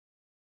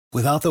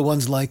Without the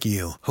ones like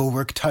you, who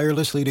work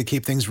tirelessly to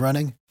keep things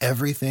running,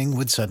 everything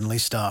would suddenly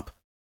stop.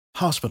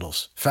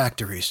 Hospitals,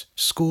 factories,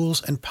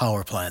 schools, and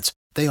power plants,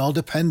 they all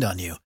depend on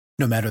you.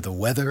 No matter the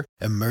weather,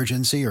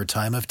 emergency, or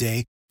time of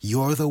day,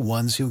 you're the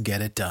ones who get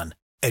it done.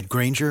 At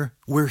Grainger,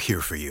 we're here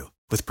for you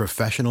with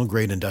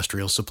professional-grade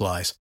industrial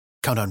supplies.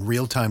 Count on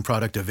real-time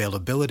product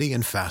availability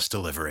and fast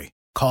delivery.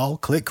 Call,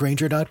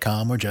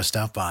 clickgrainger.com, or just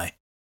stop by.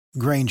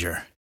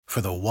 Grainger, for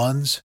the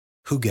ones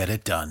who get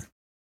it done.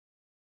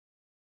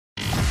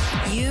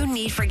 You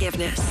need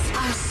forgiveness.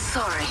 I'm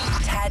sorry.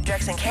 Tad,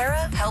 Drex, and Kara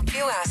help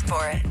you ask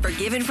for it.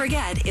 Forgive and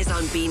Forget is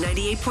on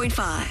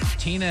B98.5.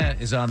 Tina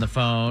is on the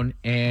phone,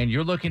 and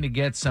you're looking to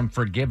get some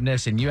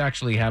forgiveness, and you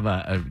actually have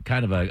a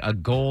kind of a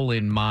goal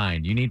in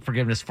mind. You need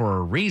forgiveness for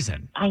a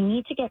reason. I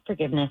need to get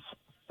forgiveness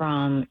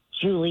from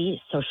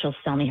Julie so she'll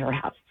sell me her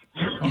house.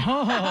 Oh.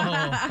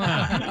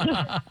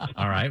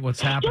 All right.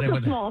 What's happening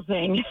Just a small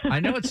thing. I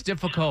know it's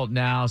difficult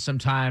now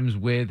sometimes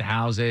with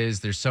houses.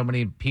 There's so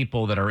many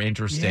people that are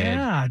interested.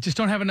 Yeah, just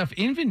don't have enough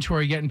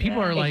inventory yet. And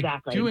people are like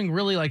doing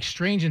really like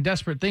strange and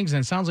desperate things.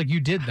 And it sounds like you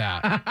did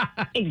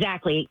that.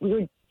 Exactly. We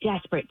were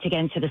desperate to get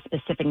into the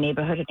specific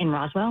neighborhood in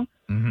Roswell.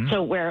 Mm-hmm.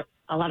 So where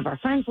a lot of our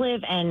friends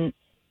live and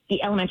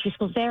the elementary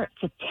school's there,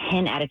 it's a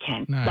 10 out of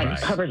 10. Nice. Like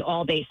it covers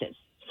all bases.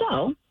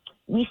 So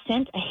we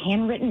sent a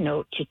handwritten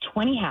note to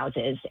 20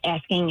 houses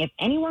asking if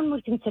anyone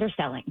would consider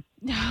selling.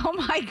 Oh,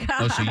 my God.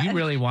 Oh, so you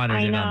really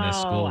wanted it on this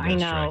school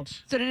district. I know.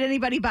 So did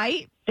anybody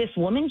bite? This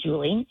woman,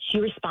 Julie, she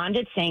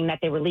responded saying that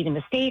they were leaving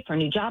the state for a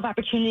new job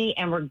opportunity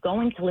and were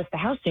going to list the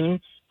house soon.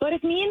 But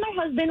if me and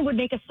my husband would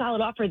make a solid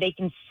offer, they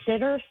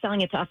consider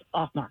selling it to us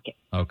off market.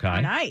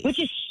 Okay. Nice. Which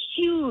is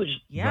huge.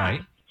 Yeah.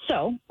 Right.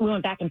 So we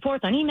went back and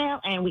forth on email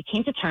and we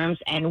came to terms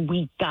and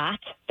we got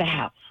the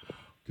house.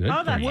 Good Oh,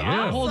 for that's you.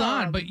 awesome. Hold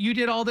on. But you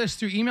did all this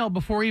through email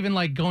before even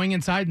like going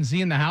inside and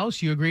seeing the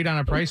house? You agreed on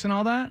a price and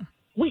all that?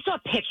 We saw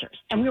pictures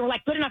and we were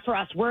like, good enough for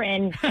us. We're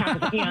in. We were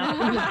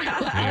all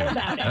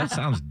about it. That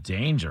sounds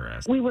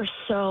dangerous. We were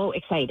so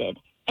excited.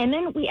 And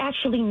then we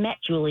actually met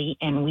Julie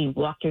and we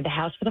walked through the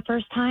house for the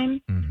first time.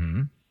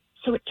 Mm-hmm.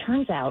 So it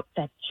turns out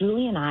that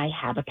Julie and I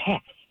have a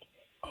past.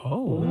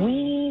 Oh.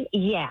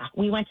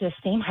 We went to the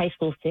same high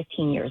school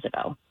 15 years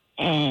ago.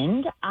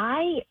 And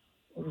I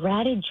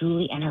ratted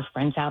Julie and her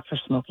friends out for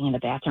smoking in the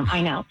bathroom.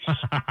 I know.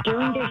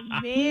 During their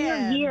senior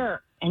man.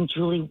 year. And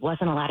Julie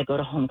wasn't allowed to go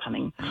to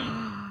homecoming.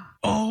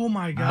 Oh,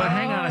 my God. But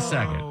hang on a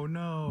second. Oh,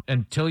 no.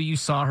 Until you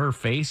saw her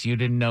face, you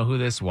didn't know who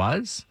this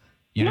was?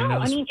 You No, didn't know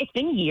I this- mean, it's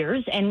been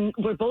years and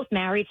we're both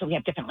married, so we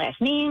have different last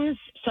names.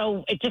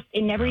 So it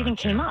never even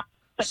Gotcha. came up.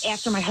 But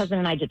after my husband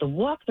and I did the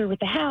walkthrough with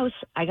the house,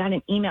 I got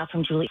an email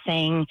from Julie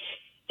saying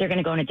they're going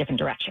to go in a different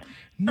direction.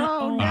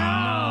 Oh, no.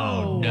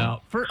 Oh,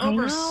 no. For I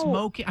over know.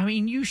 smoking. I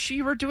mean, you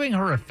were doing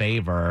her a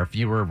favor if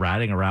you were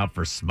ratting her out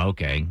for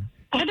smoking.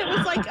 And it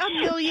was like a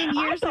million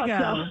years thought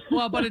ago.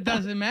 Well, but it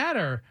doesn't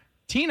matter.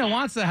 Tina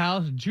wants the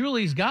house.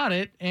 Julie's got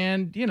it.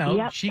 And,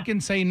 Yep. she can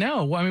say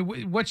no. I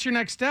mean, what's your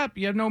next step?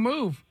 You have no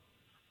move.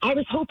 I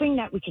was hoping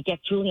that we could get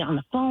Julie on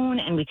the phone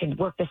and we could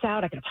work this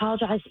out. I could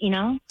apologize,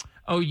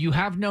 Oh, you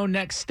have no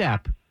next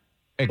step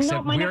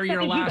except my we're next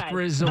your step is you last guys.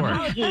 resort.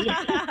 Apology.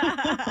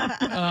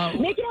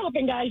 Make it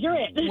happen, guys. You're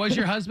it. Was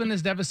your husband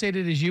as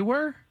devastated as you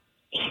were?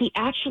 He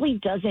actually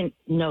doesn't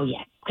know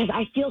yet because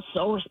I feel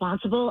so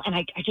responsible and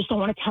I just don't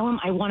want to tell him.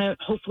 I want to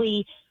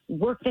hopefully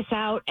work this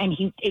out and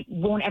it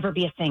won't ever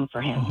be a thing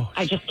for him.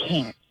 I just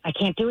can't. I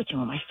can't do it to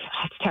him. It's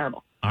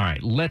terrible. All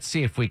right, let's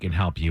see if we can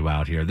help you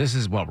out here. This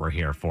is what we're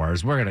here for,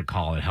 is we're going to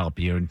call and help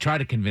you and try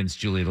to convince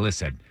Julie to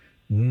listen.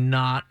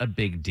 Not a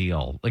big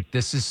deal. Like,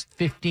 this is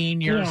 15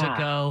 years Yeah.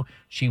 ago.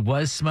 She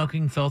was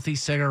smoking filthy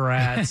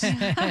cigarettes.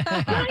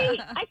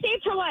 I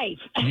saved her life.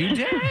 You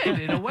did,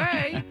 in a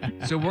way.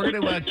 So we're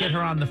going to get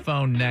her on the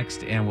phone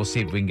next, and we'll see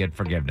if we can get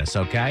forgiveness,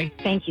 okay?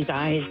 Thank you,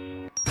 guys.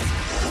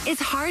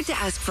 It's hard to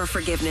ask for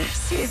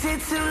forgiveness. Is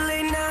it too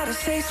late now to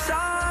say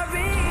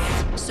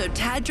sorry? So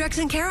Tad, Drex,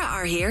 and Kara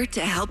are here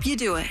to help you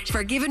do it.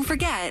 Forgive and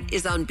Forget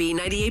is on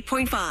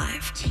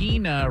B98.5.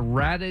 Tina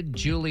ratted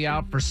Julie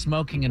out for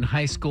smoking in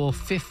high school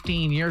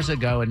 15 years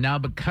ago, and now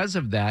because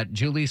of that,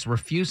 Julie's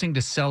refusing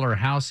to sell her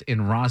house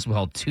in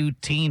Roswell to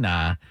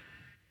Tina.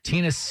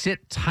 Tina,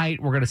 sit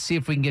tight. We're going to see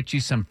if we can get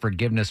you some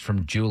forgiveness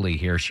from Julie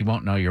here. She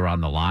won't know you're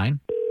on the line.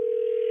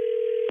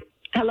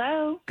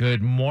 Hello.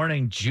 Good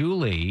morning,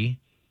 Julie.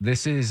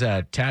 This is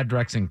Tad,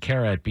 Drex, and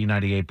Kara at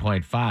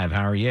B98.5.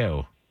 How are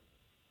you?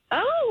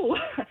 Oh,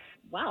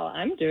 wow.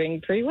 I'm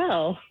doing pretty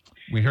well.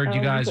 We heard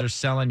you guys are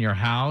selling your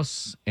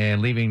house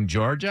and leaving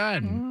Georgia,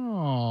 and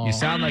Oh. you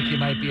sound like you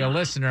might be a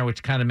listener,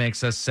 which kind of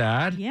makes us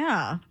sad.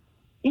 Yeah.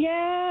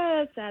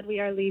 Yeah, sad we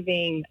are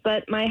leaving.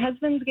 But my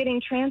husband's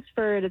getting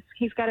transferred.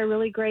 He's got a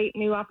really great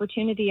new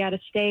opportunity out of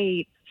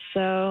state.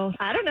 So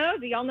I don't know.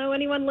 Do y'all know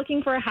anyone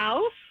looking for a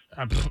house?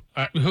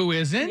 Who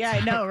isn't? Yeah, I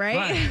know,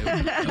 right?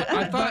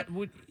 I thought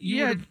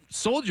you had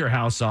sold your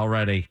house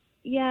already.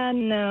 Yeah,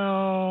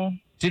 no.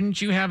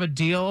 Didn't you have a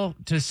deal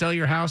to sell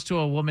your house to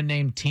a woman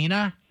named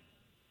Tina?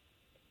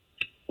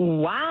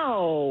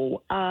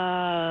 Wow.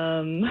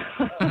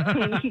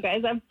 You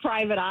guys have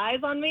private eyes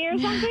on me or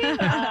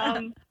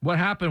something? What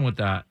happened with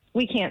that?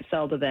 We can't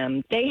sell to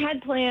them. They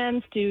had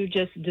plans to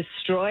just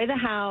destroy the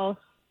house,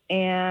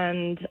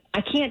 and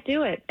I can't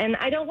do it. And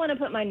I don't want to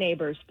put my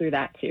neighbors through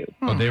that, too.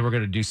 Oh, they were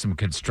going to do some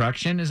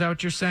construction? Is that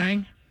what you're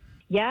saying?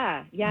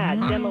 Yeah,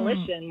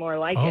 demolition, more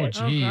like Oh, it.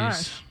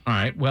 jeez. All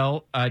right.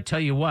 Well, I tell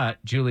you what,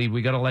 Julie,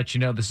 we got to let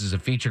you know this is a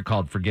feature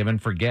called Forgive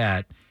and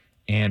Forget.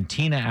 And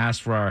Tina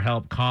asked for our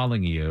help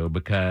calling you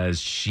because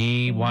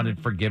she wanted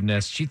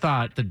forgiveness. She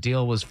thought the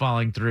deal was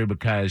falling through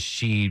because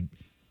she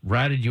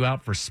ratted you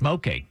out for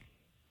smoking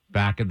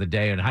back in the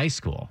day in high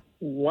school.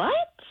 What?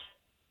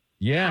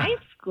 Yeah. High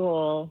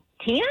school?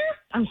 Tina?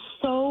 I'm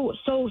so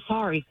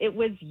sorry. It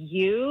was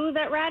you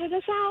that ratted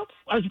us out?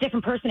 I was a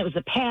different person. It was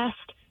the past.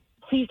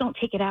 Please don't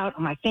take it out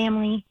on my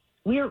family.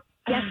 We're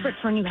desperate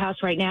for a new house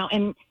right now,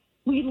 and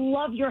we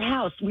love your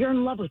house. We're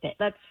in love with it.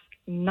 That's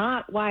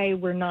not why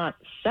we're not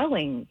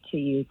selling to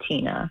you,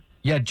 Tina.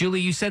 Yeah, Julie,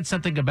 you said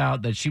something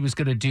about that she was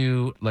going to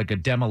do like a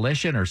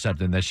demolition or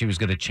something, that she was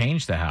going to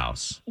change the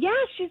house. Yeah,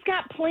 she's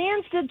got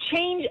plans to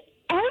change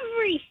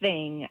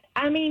everything.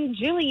 I mean,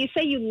 Julie, you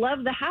say you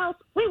love the house.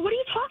 Wait, what are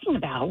you talking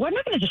about? We're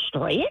not going to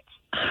destroy it.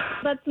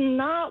 That's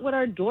not what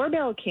our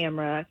doorbell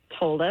camera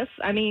told us.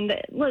 I mean,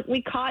 look,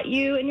 we caught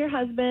you and your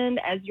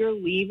husband as you're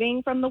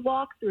leaving from the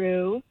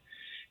walkthrough,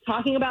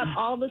 talking about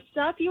all the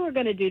stuff you were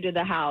going to do to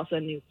the house, a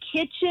new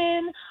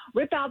kitchen,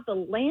 rip out the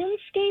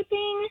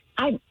landscaping.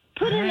 I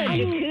put in a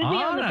jacuzzi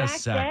on the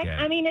back deck.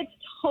 I mean, it's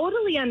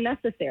totally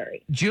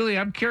unnecessary. Julie,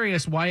 I'm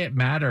curious why it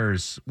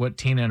matters what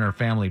Tina and her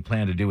family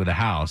plan to do with the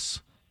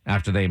house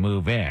after they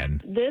move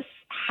in. This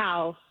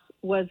house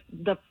was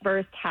the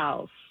first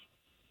house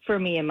for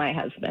me and my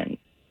husband.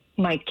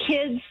 My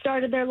kids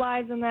started their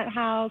lives in that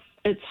house.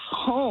 It's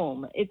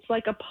home. It's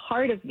like a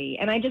part of me.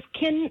 And I just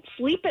can't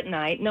sleep at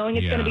night knowing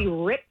it's going to be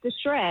ripped to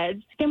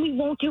shreds. Then we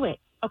won't do it.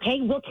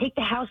 Okay, we'll take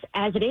the house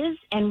as it is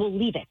and we'll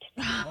leave it.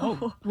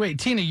 Oh, wait,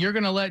 Tina, you're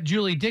going to let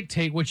Julie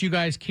dictate what you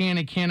guys can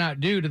and cannot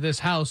do to this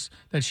house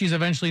that she's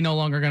eventually no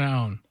longer going to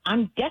own.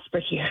 I'm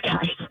desperate here,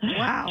 guys.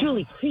 Wow.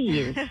 Julie,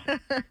 please.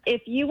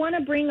 If you want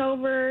to bring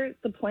over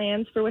the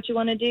plans for what you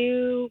want to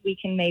do, we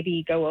can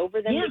maybe go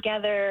over them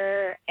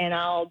together, and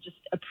I'll just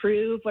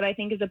approve what I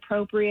think is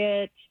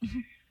appropriate.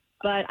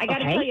 But I got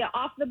to tell you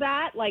off the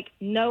bat, like,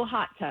 no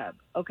hot tub,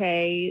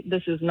 okay?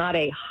 This is not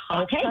a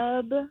hot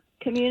tub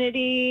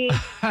community.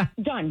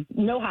 Done.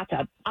 No hot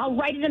tub. I'll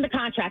write it in the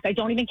contract. I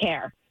don't even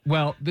care.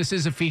 Well, this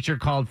is a feature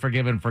called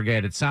Forgive and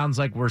Forget. It sounds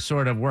like we're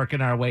sort of working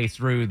our way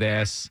through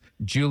this.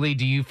 Julie,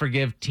 do you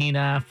forgive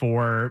Tina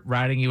for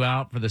ratting you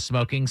out for the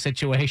smoking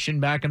situation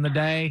back in the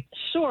day?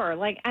 Sure.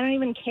 Like, I don't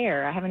even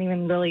care. I haven't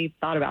even really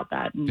thought about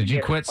that. Did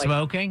you quit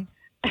smoking?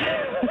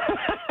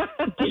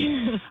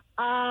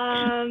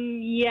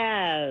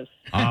 Yes.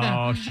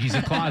 Oh, she's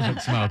a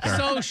closet smoker.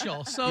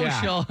 Social.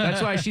 Yeah,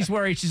 that's why she's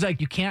worried. She's like,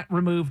 you can't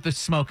remove the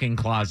smoking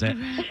closet.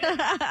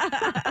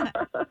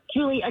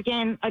 Julie,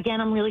 again,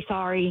 I'm really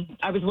sorry.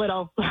 I was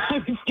little. I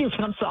was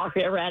stupid. I'm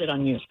sorry. I ratted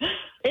on you.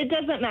 It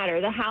doesn't matter.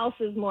 The house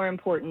is more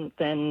important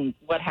than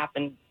what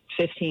happened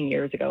 15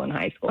 years ago in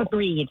high school.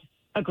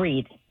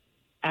 Agreed.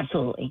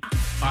 Absolutely.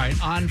 All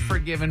right, on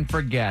Forgive and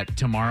Forget,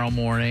 tomorrow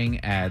morning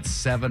at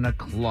 7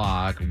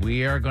 o'clock,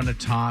 we are going to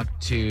talk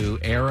to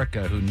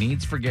Erica, who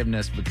needs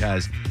forgiveness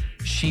because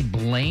she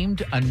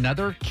blamed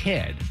another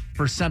kid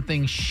for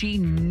something she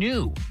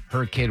knew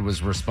her kid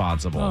was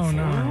responsible for.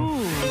 No.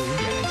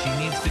 Yeah, and she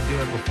needs to do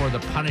it before the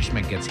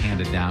punishment gets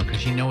handed down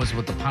because she knows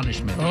what the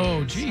punishment is.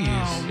 Oh, geez.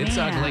 It's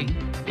ugly.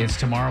 It's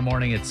tomorrow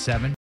morning at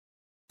 7.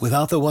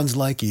 Without the ones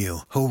like you,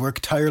 who work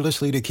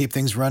tirelessly to keep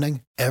things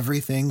running,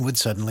 everything would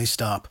suddenly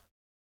stop.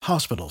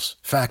 Hospitals,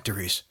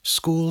 factories,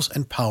 schools,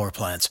 and power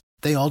plants,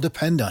 they all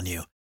depend on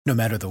you. No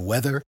matter the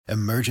weather,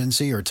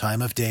 emergency, or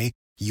time of day,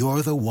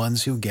 you're the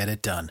ones who get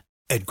it done.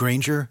 At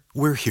Grainger,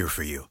 we're here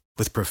for you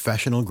with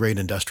professional-grade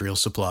industrial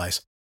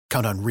supplies.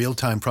 Count on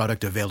real-time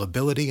product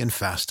availability and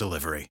fast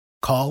delivery.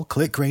 Call,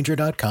 click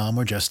Grainger.com,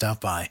 or just stop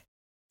by.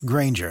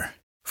 Grainger,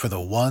 for the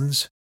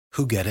ones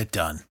who get it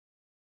done.